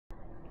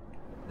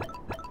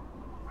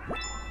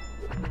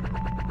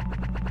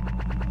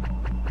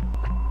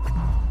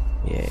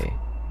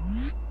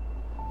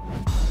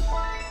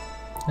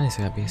At least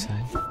I got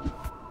B-side.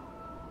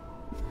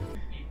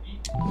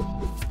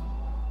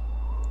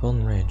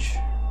 Golden Ridge.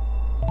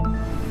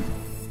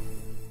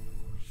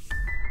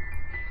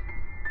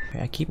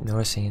 I keep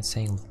noticing it's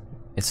saying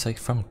it's like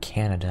from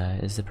Canada.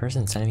 Is the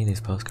person sending me these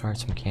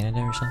postcards from Canada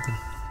or something?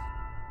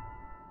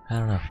 I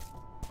don't know.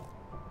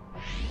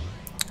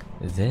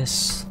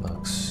 This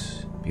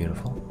looks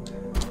beautiful.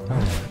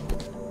 Alright.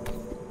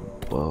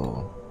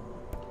 Whoa.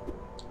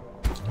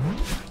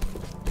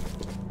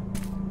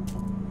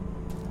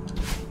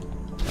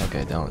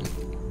 Okay, don't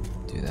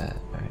do that.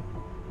 Alright.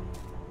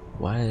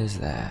 What is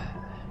that?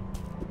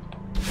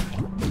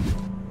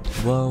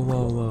 Whoa,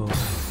 whoa, whoa.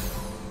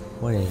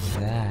 What is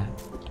that?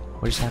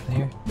 What just happened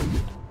here?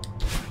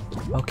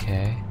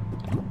 Okay.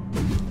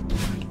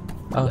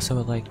 Oh, so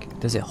it like,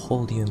 does it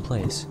hold you in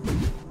place?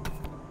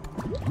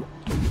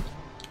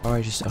 Or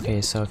I just, okay,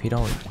 so if you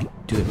don't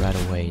do it right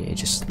away, it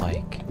just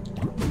like,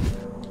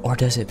 or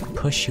does it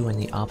push you in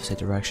the opposite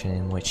direction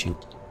in which you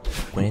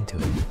went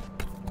into it?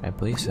 I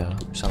believe so,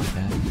 or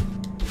something like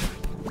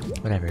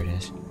that. Whatever it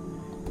is.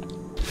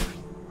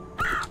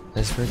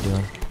 What's this bird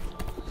doing?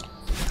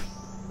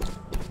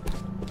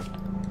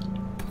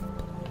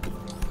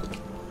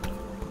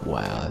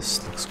 Wow,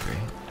 this looks great.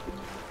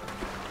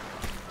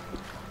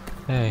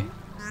 Hey.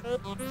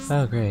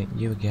 Oh great,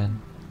 you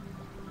again.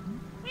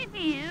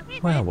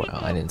 Well,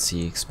 I didn't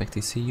expect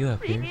to see you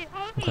up here.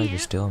 I'm glad you're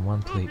still in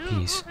one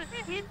piece.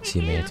 So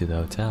you made it to the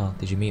hotel.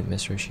 Did you meet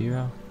Mr.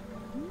 Ishiro?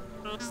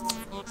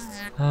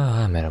 Oh,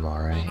 I met him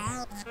alright.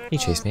 He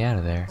chased me out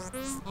of there.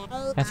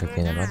 After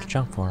cleaning up a bunch of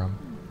junk for him.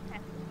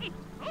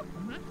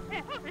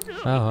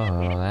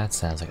 Oh, that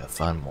sounds like a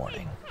fun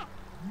morning.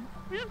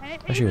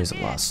 Ishiro is a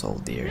lost soul,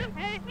 dear.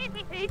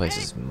 The place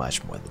is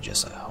much more than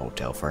just a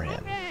hotel for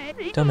him.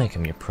 Don't make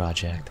him your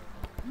project.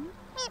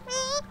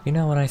 You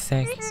know what I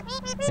think?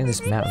 I think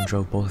this mountain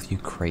drove both of you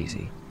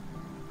crazy.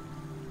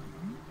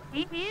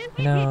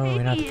 No,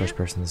 you're not the first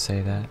person to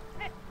say that.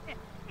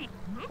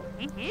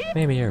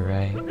 Maybe you're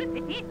right.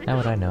 How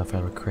would I know if I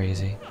were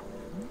crazy?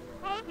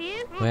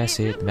 The way I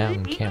see it, the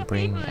mountain can't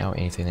bring out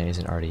anything that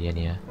isn't already in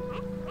you.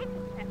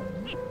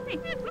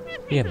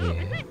 Yeah,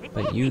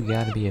 but you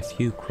gotta be a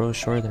few crows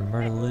shorter than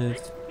Myrtle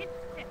lived.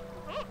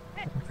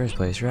 In the first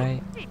place,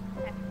 right?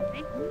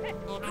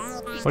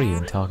 What are you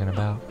even talking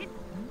about?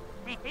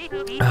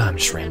 I'm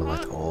just rambling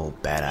like the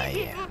old bad I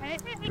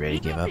am. You ready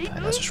to give up? I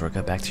know it's a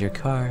shortcut back to your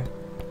car.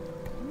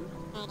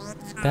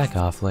 Back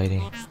off,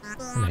 lady.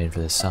 I'm heading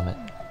for the summit.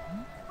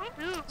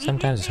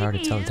 Sometimes it's hard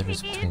to tell the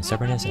difference between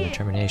stubbornness and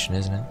determination,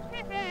 isn't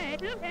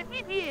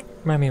it?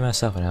 Remind me of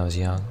myself when I was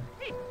young.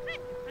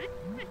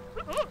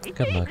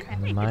 Good luck.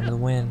 In the mind of the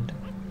wind.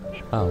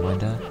 Oh,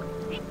 Linda.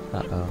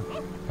 Uh-oh.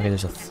 Okay,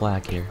 there's a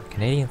flag here.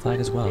 Canadian flag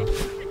as well.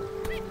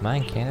 Am I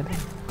in Canada?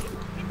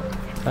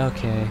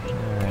 Okay,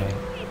 alright.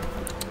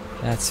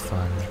 That's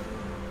fun.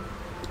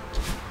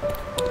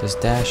 Does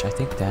dash, I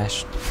think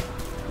dash,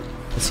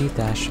 let's see if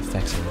dash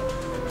affects it.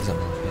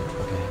 Something like it,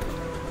 okay.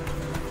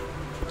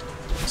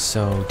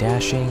 So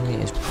dashing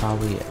is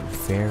probably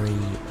very,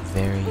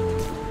 very,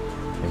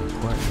 very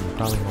important, and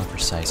probably more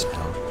precise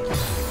now.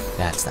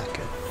 That's not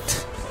good.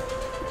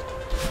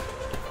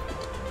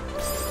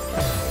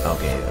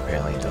 Okay,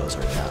 apparently those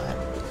are not.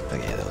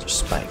 Okay, those are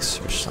spikes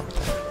or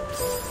something.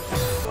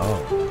 Oh,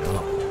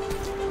 no.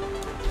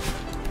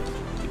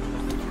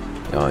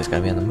 You always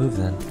gotta be on the move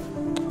then.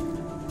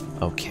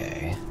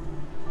 Okay.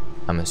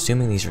 I'm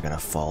assuming these are gonna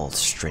fall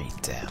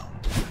straight down.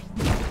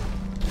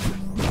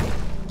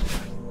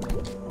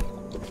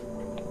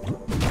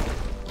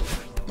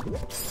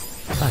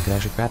 Oh, I could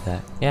actually grab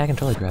that. Yeah, I can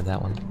totally grab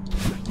that one.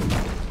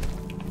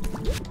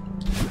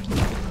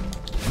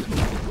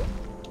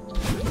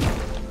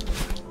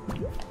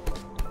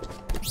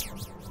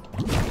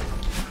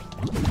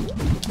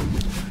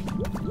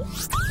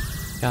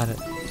 Got it.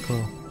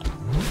 Cool.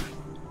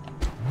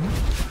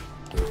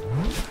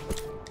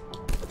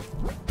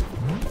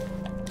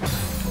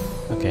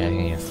 Okay, I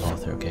need to follow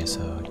through. Okay,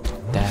 so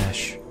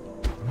dash,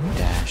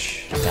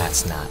 dash.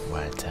 That's not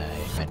what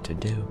I meant to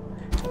do.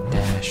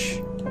 Dash,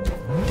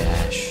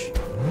 dash,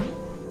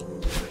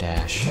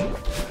 dash.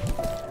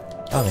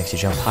 Oh, it makes you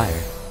jump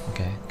higher.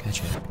 Okay,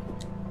 gotcha.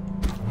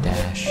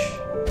 Dash,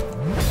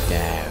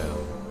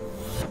 down,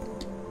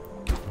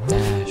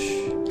 dash,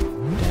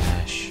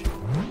 dash.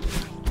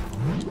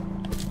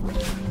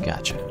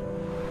 Gotcha.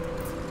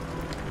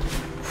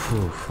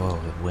 Whew, whoa,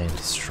 the wind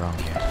is strong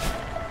here.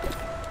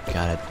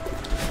 Gotta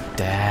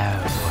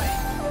dash,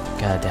 boy.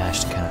 Gotta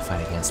dash to kind of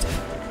fight against it.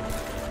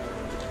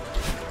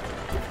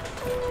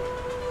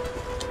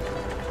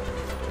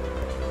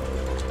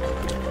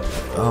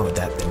 Oh,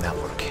 that did not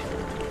work.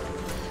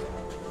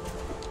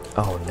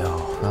 Oh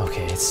no.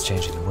 Okay, it's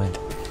changing the wind.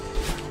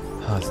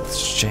 Oh,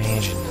 it's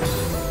changing the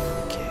wind.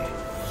 Okay.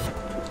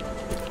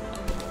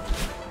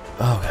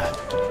 Oh god.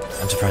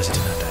 I'm surprised I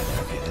did not die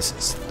there. Okay, this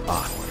is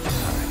awkward.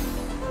 Alright.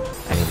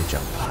 I need to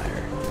jump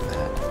higher than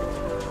that.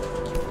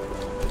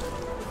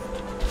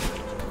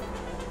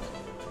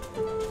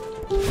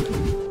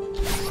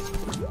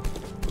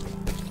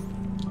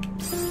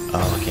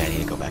 Oh, okay, I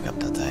need to go back up,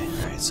 don't I?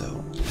 Alright,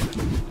 so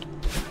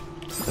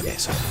Okay,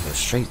 so I go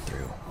straight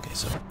through. Okay,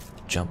 so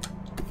jump.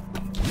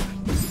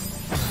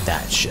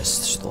 That's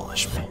just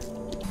sloshed me.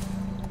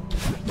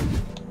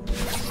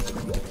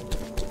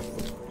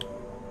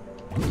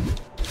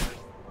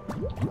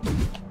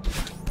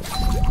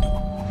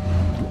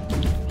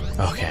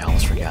 Okay, I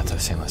almost forgot to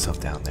save myself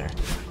down there.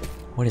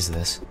 What is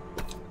this?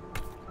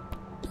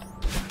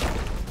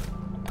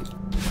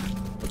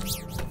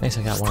 At least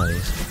I got one of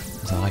these.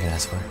 That's all I can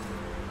ask for.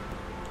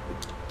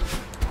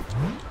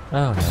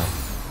 Oh no.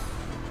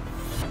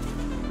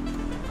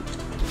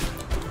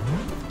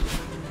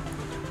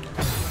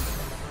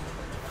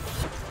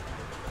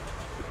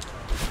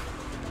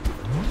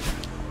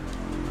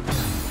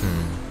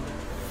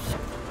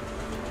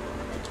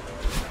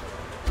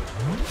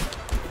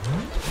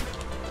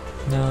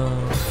 No.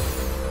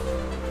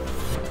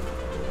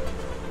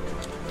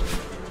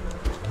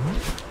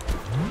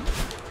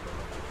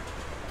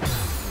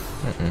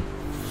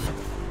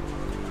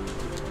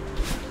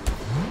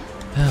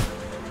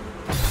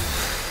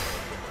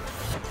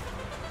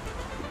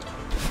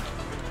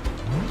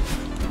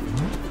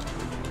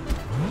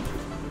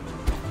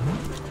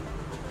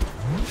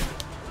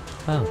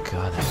 Oh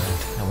god,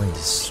 that wind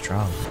is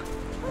strong.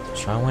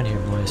 Strong wind here,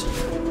 boys.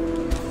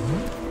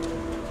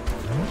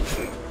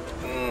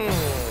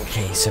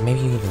 Okay, so maybe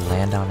you need to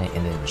land on it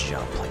and then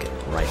jump, like it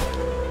right.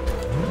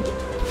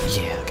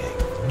 Yeah, okay.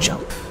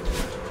 Jump.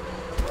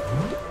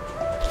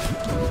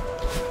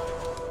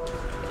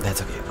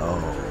 That's okay. Oh,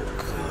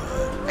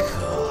 good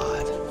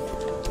god.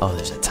 Oh,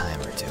 there's a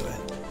timer to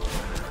it.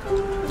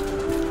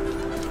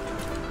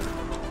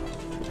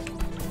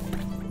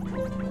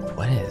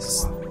 What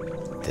is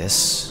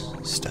this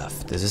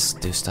stuff? Does this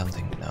do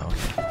something? No.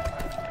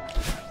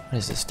 What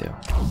does this do?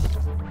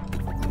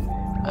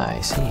 I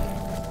see.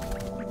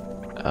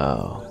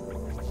 Oh.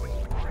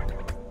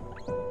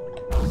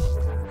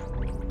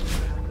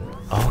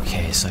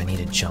 Okay, so I need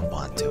to jump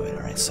onto it.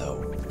 Alright,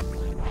 so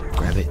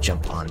grab it,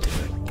 jump onto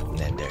it, and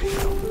then there you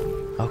go.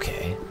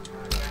 Okay.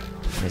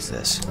 What is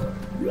this?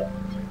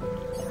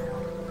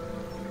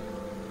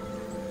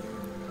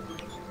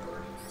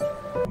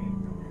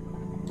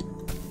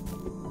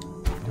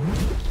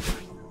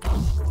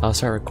 I'll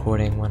start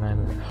recording when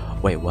I'm...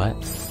 Wait, what?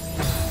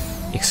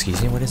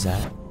 Excuse me, what is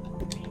that?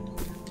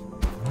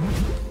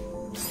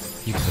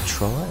 You can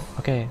control it?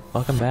 Okay,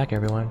 welcome back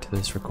everyone to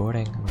this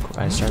recording.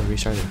 I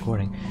restarted the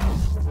recording.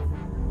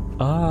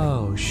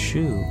 Oh,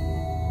 shoot.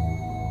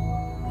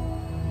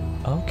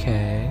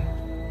 Okay.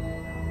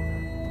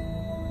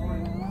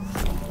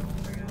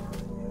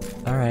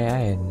 Alright, I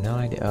had no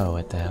idea. Oh,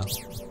 what the hell?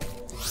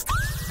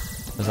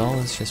 Was all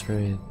this just for...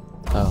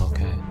 Oh,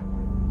 okay.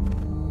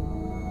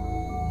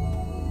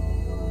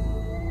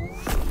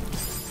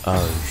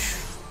 Oh,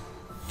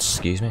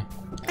 excuse me?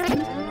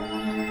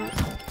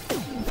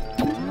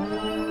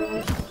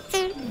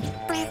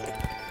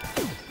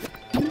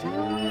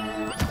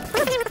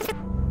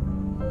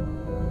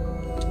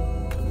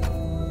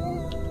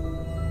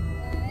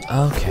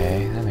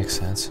 Okay, that makes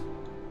sense.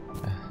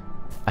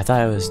 I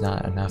thought it was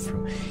not enough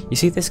room. You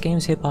see, this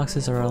game's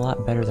hitboxes are a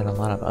lot better than a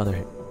lot of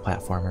other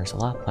platformers. A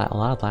lot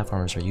of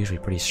platformers are usually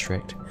pretty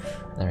strict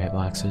in their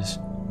hitboxes.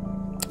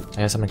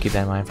 I guess I'm gonna keep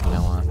that in mind from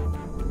now on.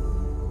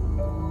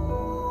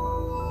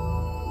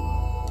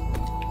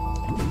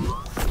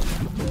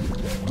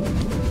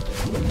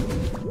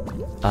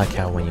 I like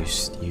how when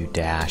you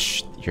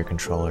dash, your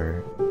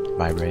controller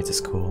vibrates. It's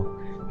cool.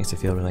 Makes it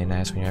feel really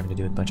nice when you're having to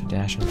do a bunch of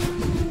dashing.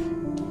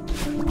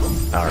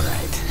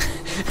 Alright.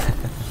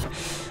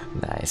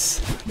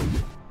 Nice.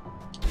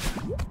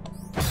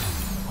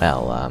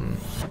 Well,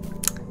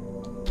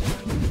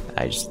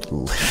 I just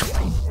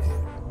literally...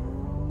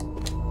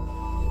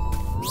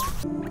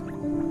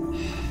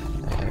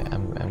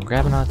 I'm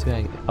grabbing onto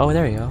it. Oh,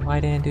 there you go. Why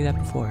didn't I do that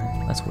before?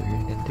 That's weird.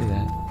 I didn't do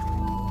that.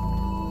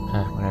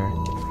 Huh, whatever.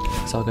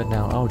 It's all good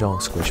now. Oh,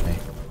 don't squish me.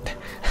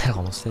 I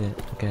almost did it.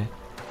 Okay.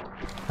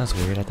 That's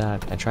weird. I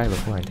thought I tried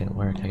before. It didn't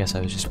work. I guess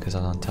I was just because I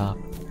was on top.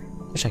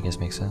 Which I guess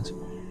makes sense.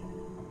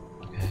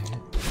 Okay.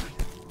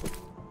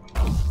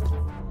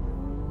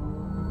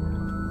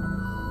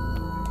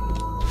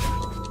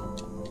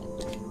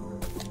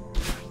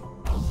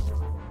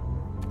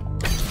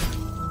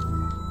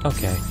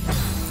 Okay.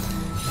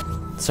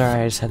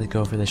 Sorry, I just had to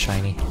go for the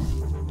shiny.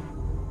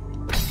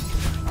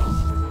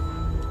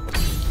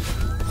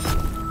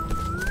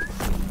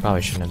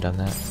 Probably shouldn't have done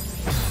that.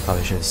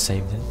 Probably should have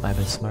saved it. I've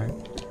been smart.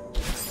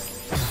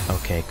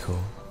 Okay, cool.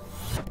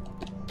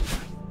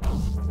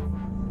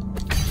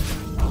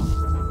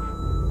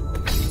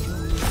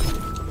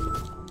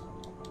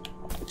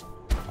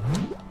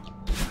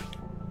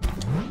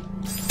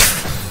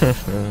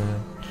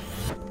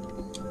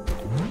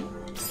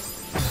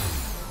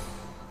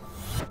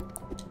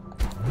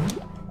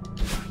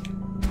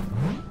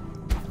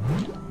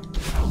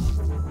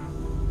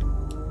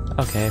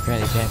 Okay,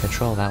 apparently you can't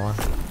control that one.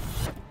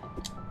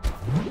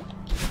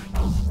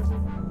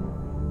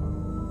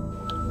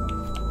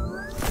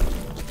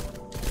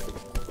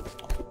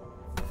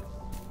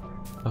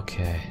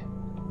 Okay.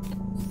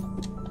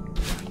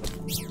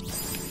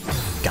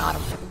 Got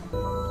him.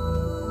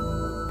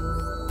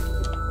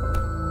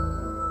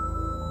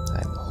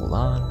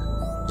 on,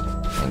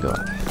 and go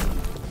up.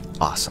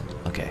 Awesome,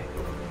 okay.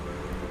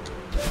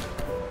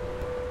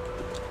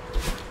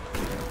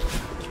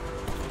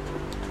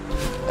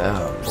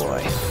 Oh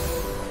boy.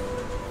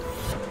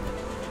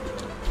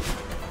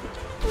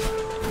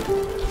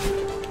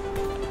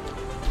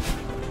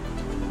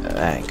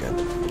 That ain't good.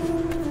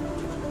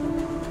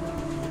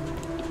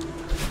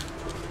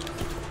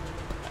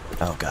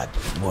 Oh god.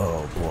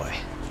 Whoa, boy.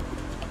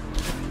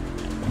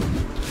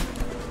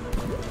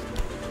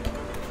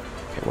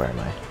 Okay, where am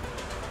I?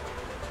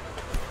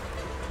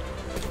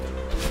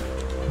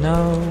 No.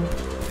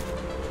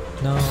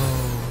 No.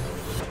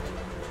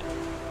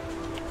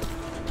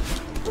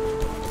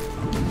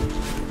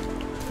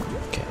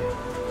 Okay.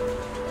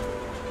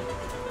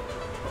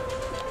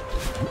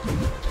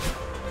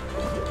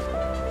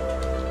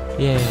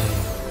 Yay.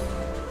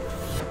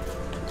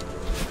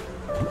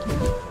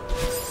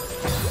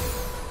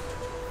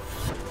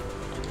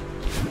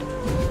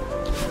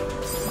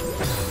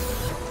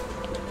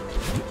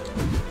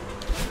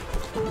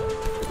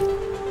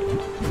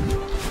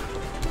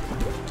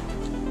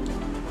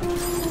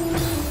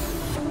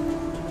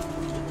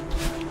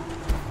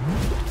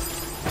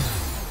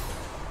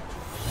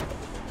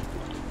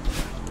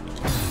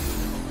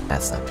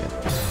 That's not good.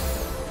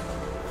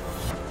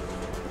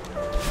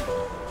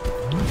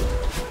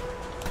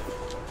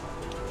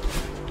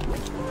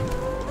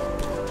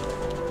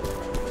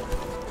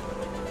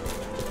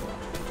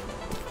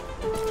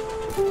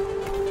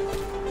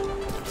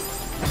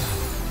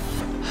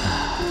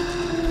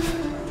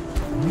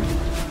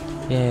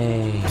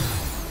 Yay.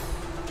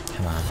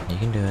 Come on, you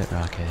can do it,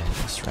 Rocket.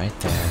 It's right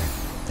there.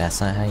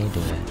 That's not how you do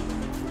it.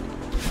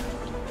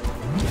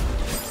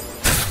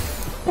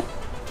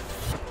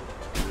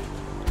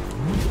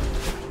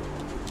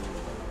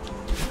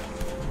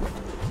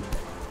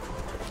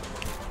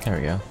 There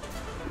we go.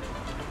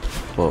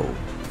 Whoa,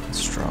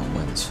 strong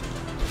winds.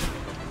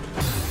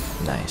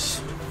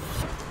 Nice.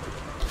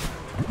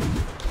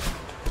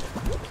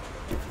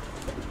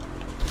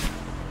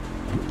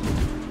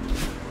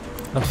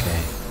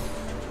 Okay.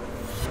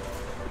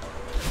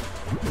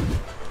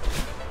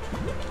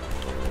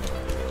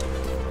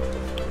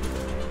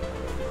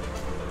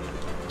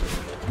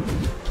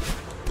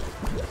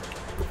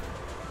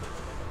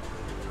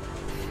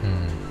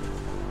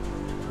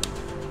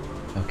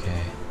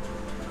 Okay.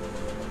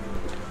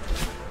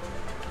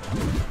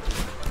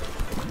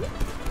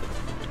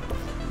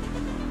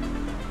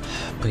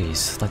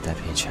 Please, let that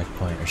be a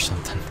checkpoint or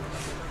something.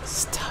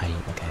 It's tight.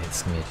 Okay,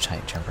 it's gonna be a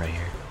tight jump right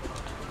here.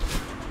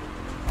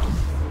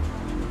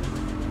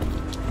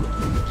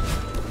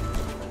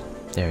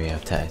 There we go,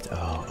 tight.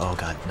 Oh, oh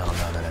god, no,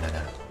 no, no, no, no,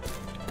 no.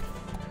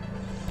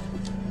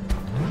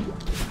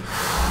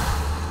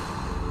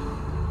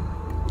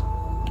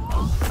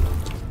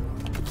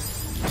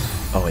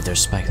 Oh wait, there's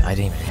spikes. I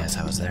didn't even realize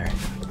I was there.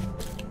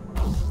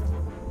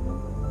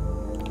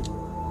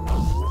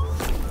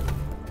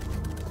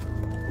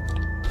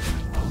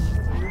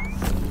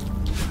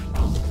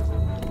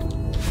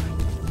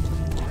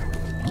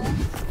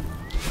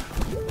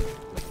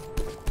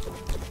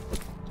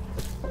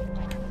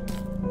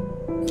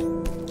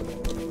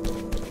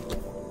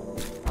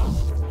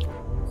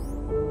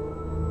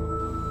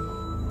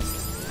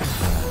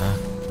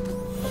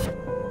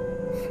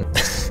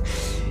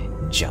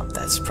 Jump,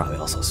 that's probably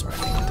also a smart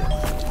thing to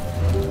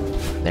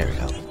do. There we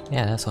go.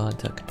 Yeah, that's all it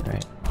took.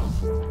 Alright.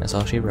 That's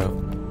all she wrote.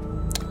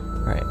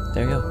 Alright,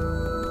 there you go.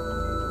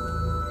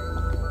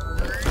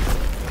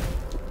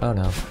 Oh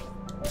no.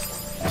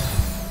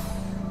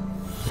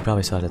 You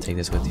probably still have to take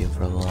this with you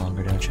for a little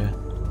longer, don't you?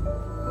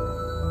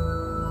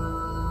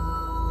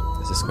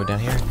 Does this go down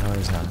here? No, it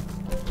does not.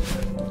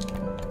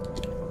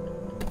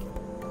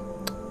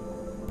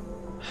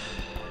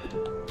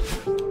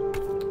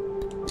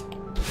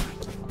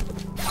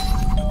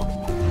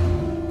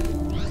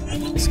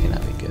 This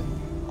cannot be good.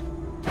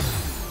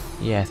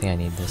 Yeah, I think I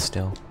need this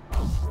still.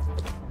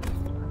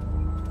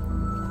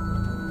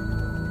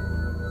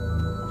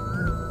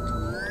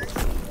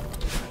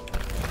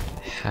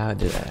 How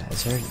did I?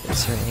 Is there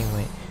any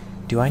way?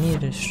 Do I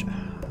need to?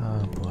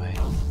 Oh boy.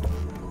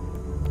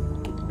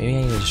 Maybe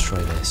I need to destroy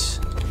this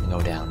and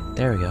go down.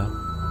 There we go.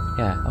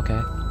 Yeah.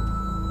 Okay.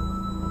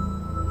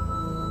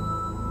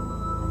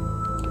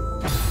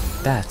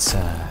 That's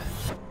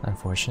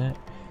unfortunate.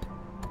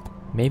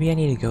 Maybe I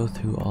need to go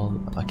through all.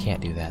 I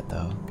can't do that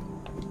though.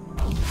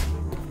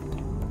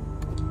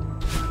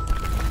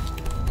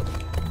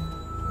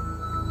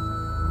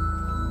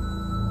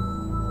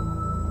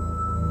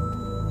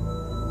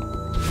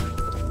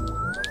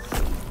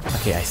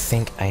 Okay, I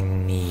think I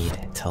need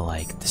to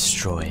like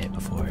destroy it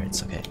before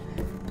it's okay.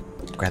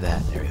 Grab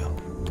that, there we go.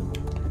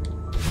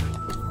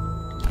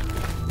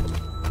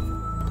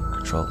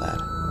 Control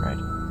that, alright.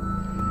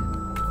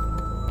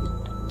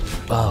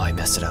 Oh, I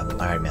messed it up.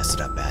 I already messed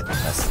it up bad.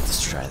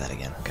 Let's try that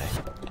again, okay.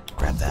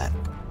 Grab that.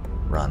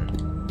 Run.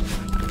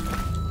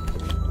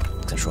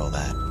 Control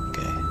that,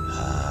 okay.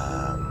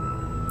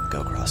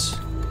 Go across.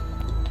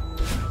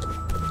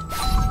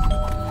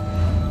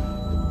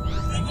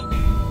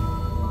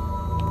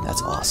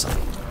 That's awesome.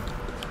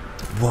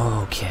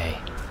 Whoa, okay.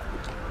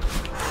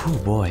 Oh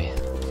boy.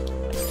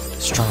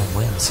 Strong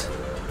winds.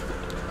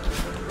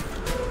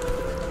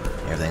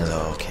 Everything's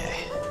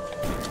okay.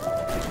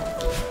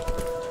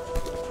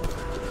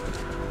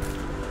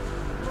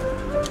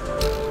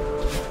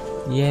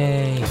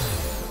 Yay!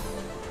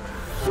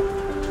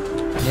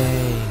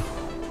 Yay!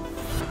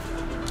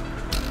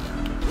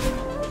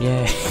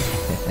 Yay!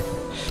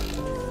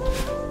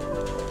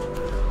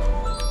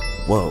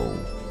 Whoa.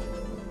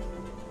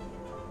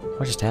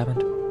 What just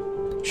happened?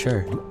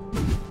 Sure.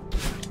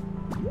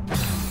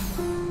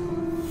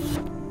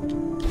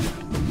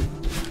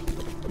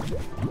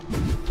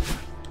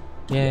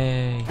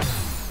 Yay!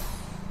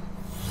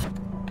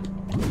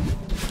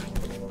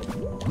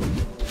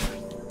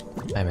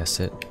 I missed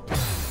it.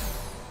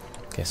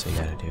 Okay, so you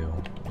gotta do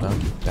bum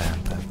bam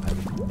bam bam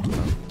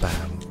bum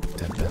bam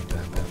bam bam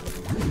bam bam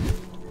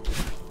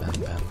bam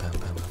bam bam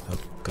bam bam.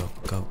 Go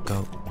go go.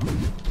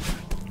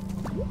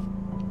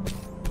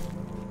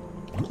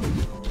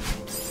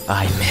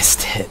 I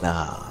missed it.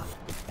 Ah.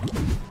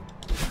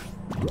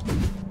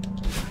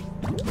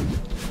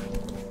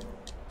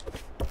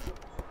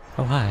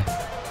 Oh hi.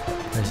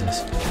 What is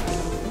this?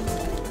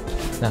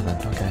 Nothing.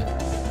 Okay.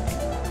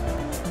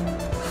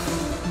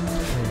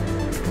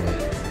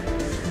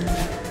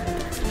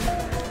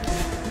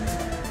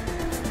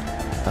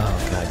 Oh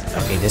god.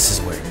 Okay, this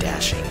is where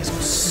dashing is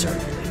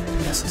certainly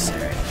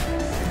necessary.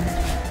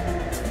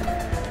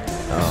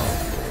 Oh.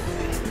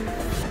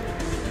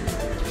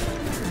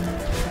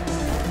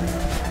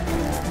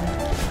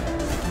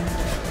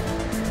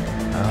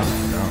 Oh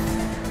no.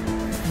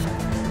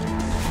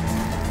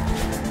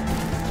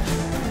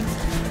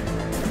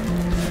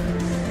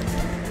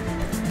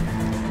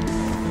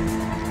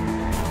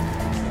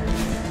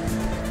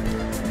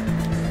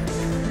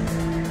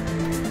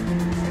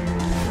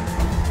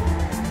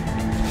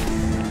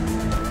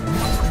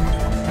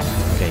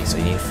 Okay, so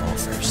you need to fall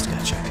first.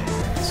 Gotcha. Okay.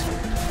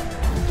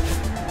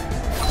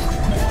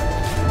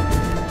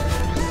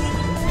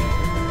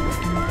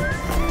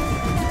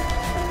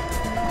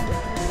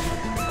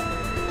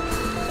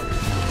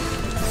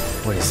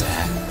 What is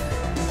that?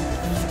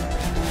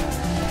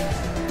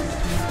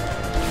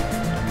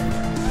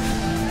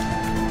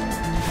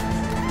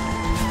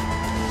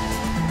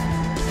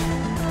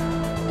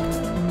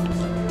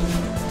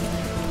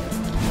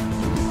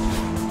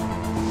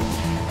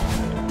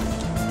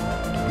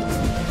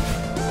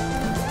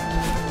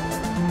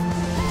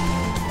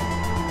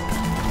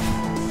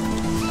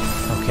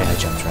 Okay, I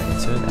jumped right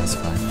into it. That's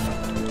fine.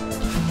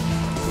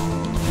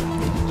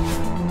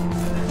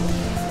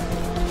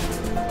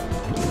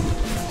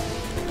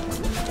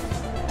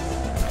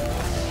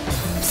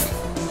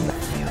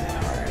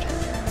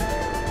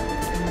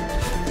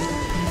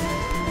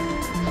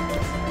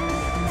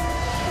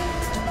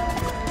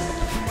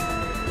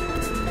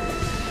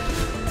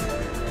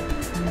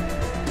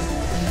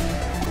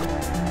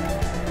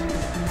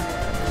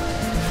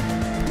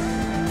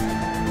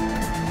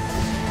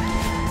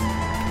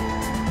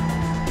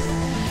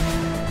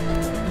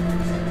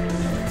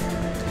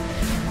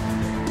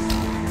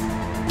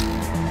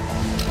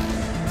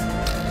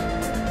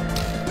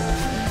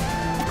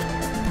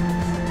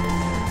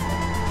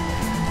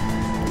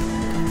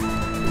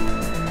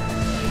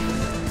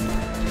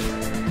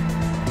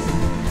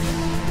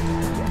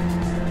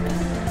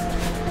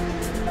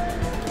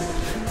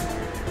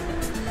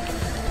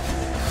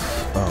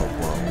 Oh,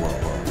 whoa, whoa,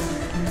 whoa.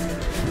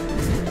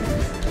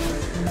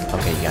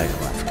 Okay, you gotta go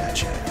left,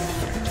 gotcha.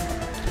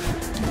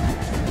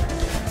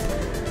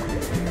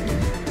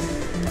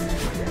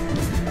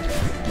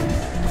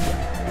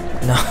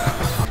 No.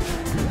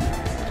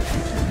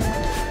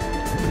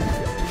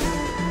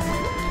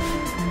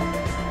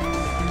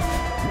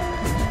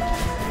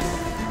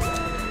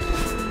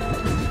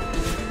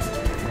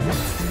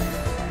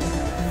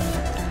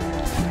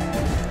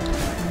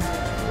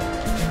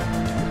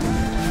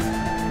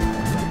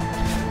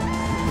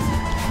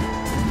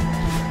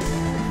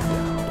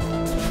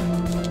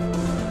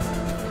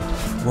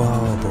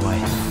 Whoa, boy.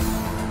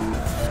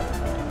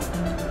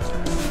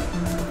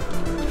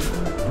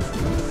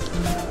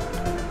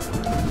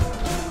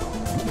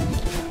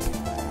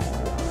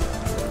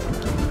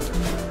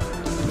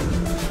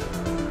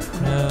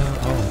 No.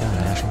 Oh my god, I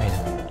actually made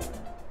it.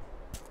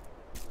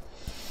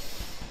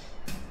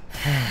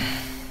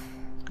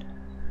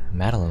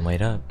 Madeline,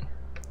 wait up.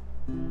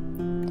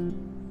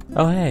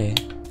 Oh, hey.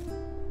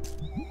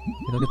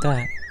 Look at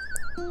that.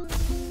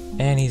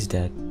 And he's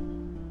dead.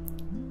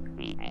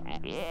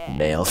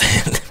 Nailed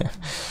it.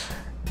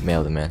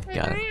 Nailed it, man.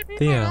 Got it.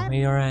 Theo, are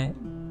you alright?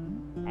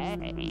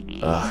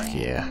 Ugh,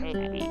 yeah.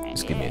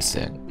 Just give me a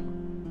sec.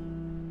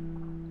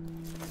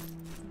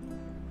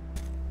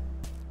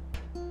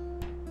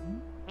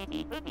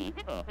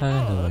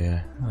 Oh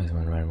yeah, I always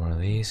wanted to ride one of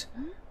these.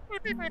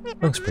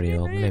 Looks pretty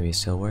old, maybe it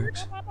still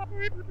works.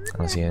 I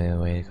don't see any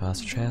other way to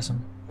cross the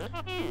chasm.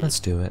 Let's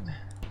do it.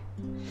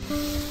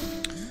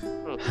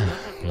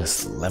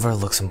 This lever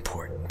looks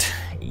important.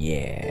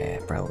 Yeah,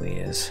 probably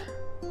is.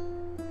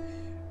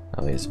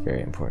 Probably is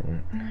very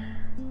important.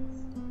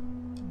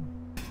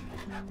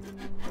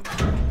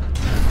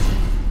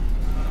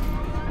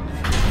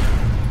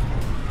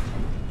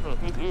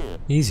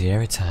 Easy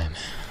every time.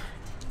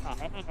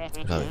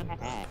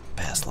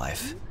 Past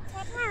life.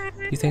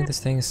 You think this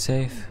thing is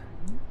safe?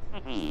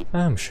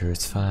 I'm sure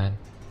it's fine.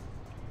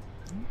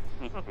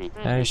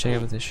 How do you shake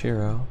it with the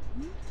Shiro?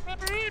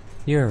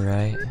 You're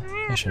right.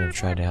 I should have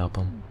tried to help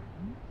him.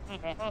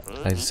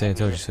 I'd like to say I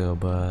told you so,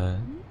 but...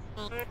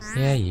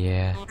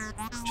 Yeah.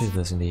 Just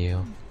listen to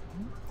you.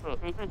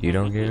 You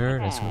don't get hurt,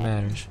 that's what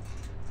matters.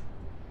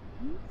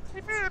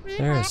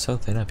 The air is so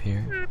thin up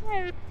here.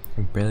 I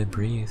can barely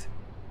breathe.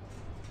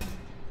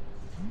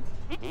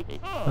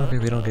 Okay,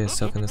 we don't get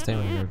soaked in this thing,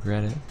 we're gonna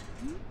regret it.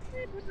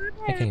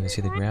 I can't even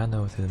see the ground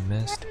though through the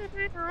mist.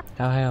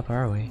 How high up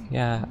are we?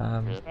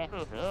 Yeah,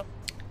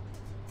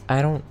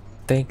 I don't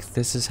think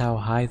this is how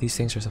high these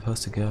things are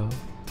supposed to go.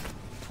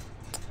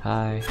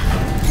 Hi.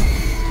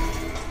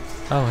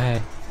 Oh,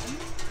 hey.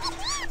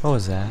 What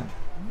was that?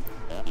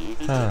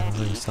 Oh, looks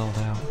like you stalled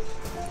out.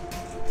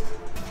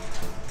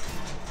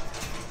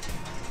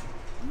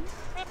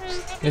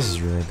 This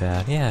is really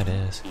bad. Yeah, it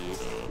is.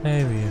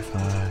 Maybe you're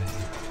fine.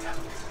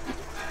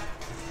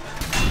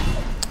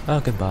 Oh,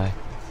 goodbye.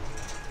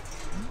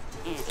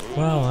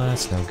 Well,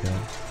 that's no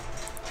good.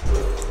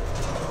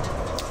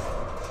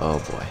 Oh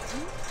boy.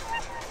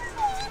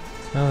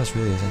 No, this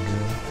really isn't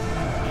good.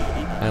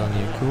 I don't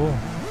need it cool.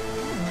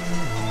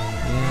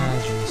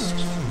 Yeah, just...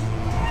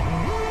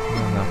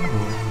 No, not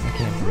cool. I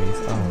can't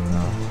breathe. Oh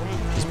no.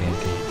 He's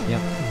panicking.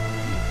 Yep.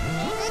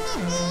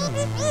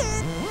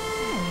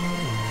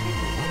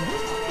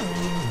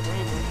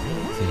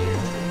 Here.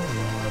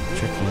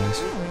 Trick is.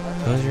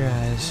 Close your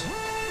eyes.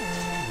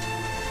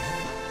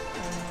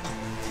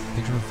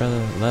 Picture a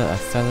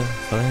feather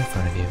floating in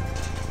front of you.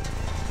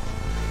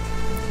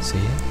 See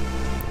it?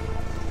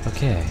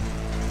 Okay.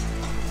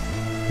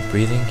 The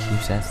breathing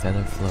keeps that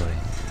feather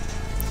floating.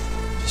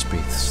 Just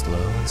breathe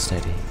slow and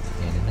steady,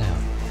 in and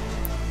out.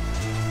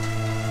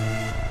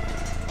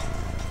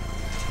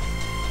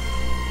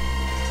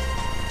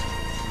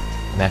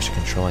 I'm actually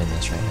controlling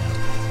this right now.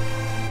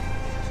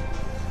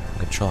 I'm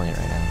controlling it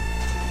right now.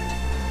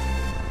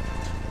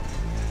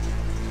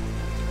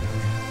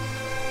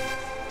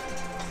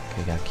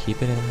 Okay, gotta keep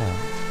it in and out.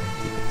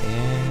 Keep it in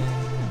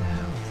and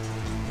out.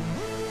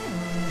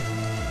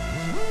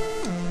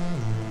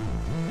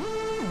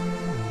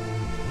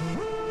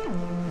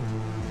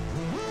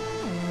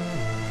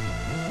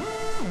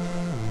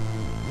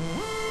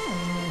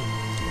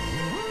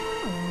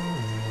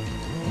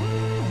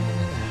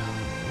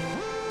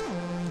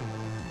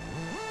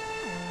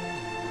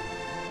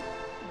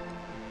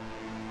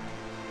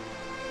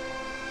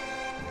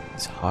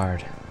 It's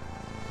hard.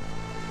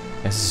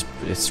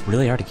 It's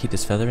really hard to keep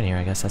this feather in here.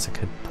 I guess that's a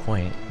good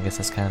point. I guess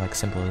that's kind of like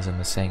symbolism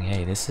of saying,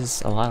 hey, this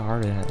is a lot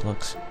harder than it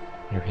looks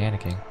when you're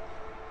panicking.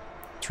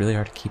 It's really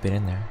hard to keep it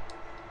in there.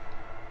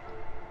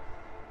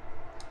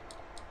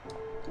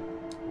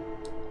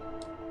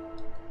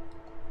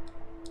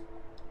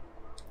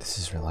 This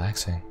is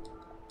relaxing.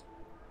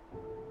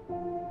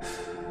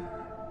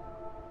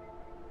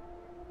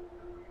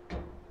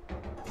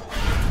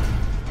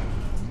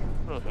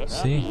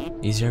 See?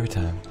 Easier every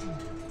time.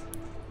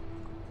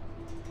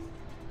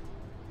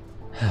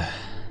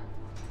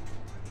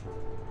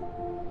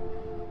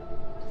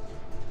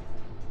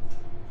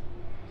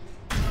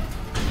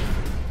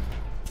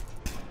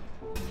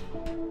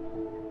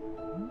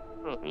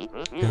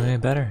 Feeling any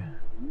better?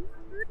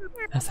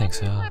 I think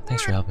so.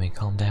 Thanks for helping me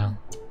calm down.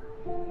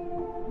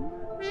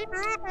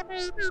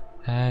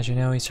 How'd you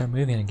know we start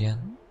moving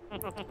again?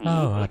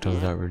 Oh, I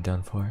totally thought we were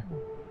done for.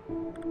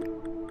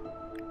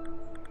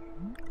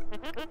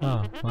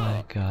 Oh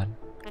my god.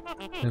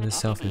 Look at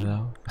this selfie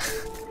though.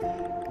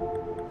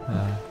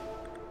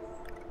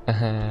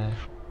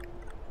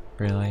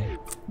 Really?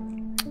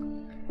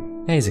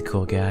 Yeah, he's a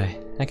cool guy.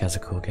 That guy's a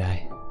cool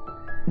guy.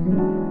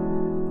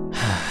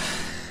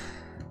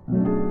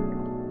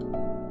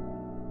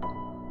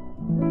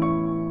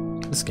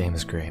 This game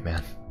is great,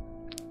 man.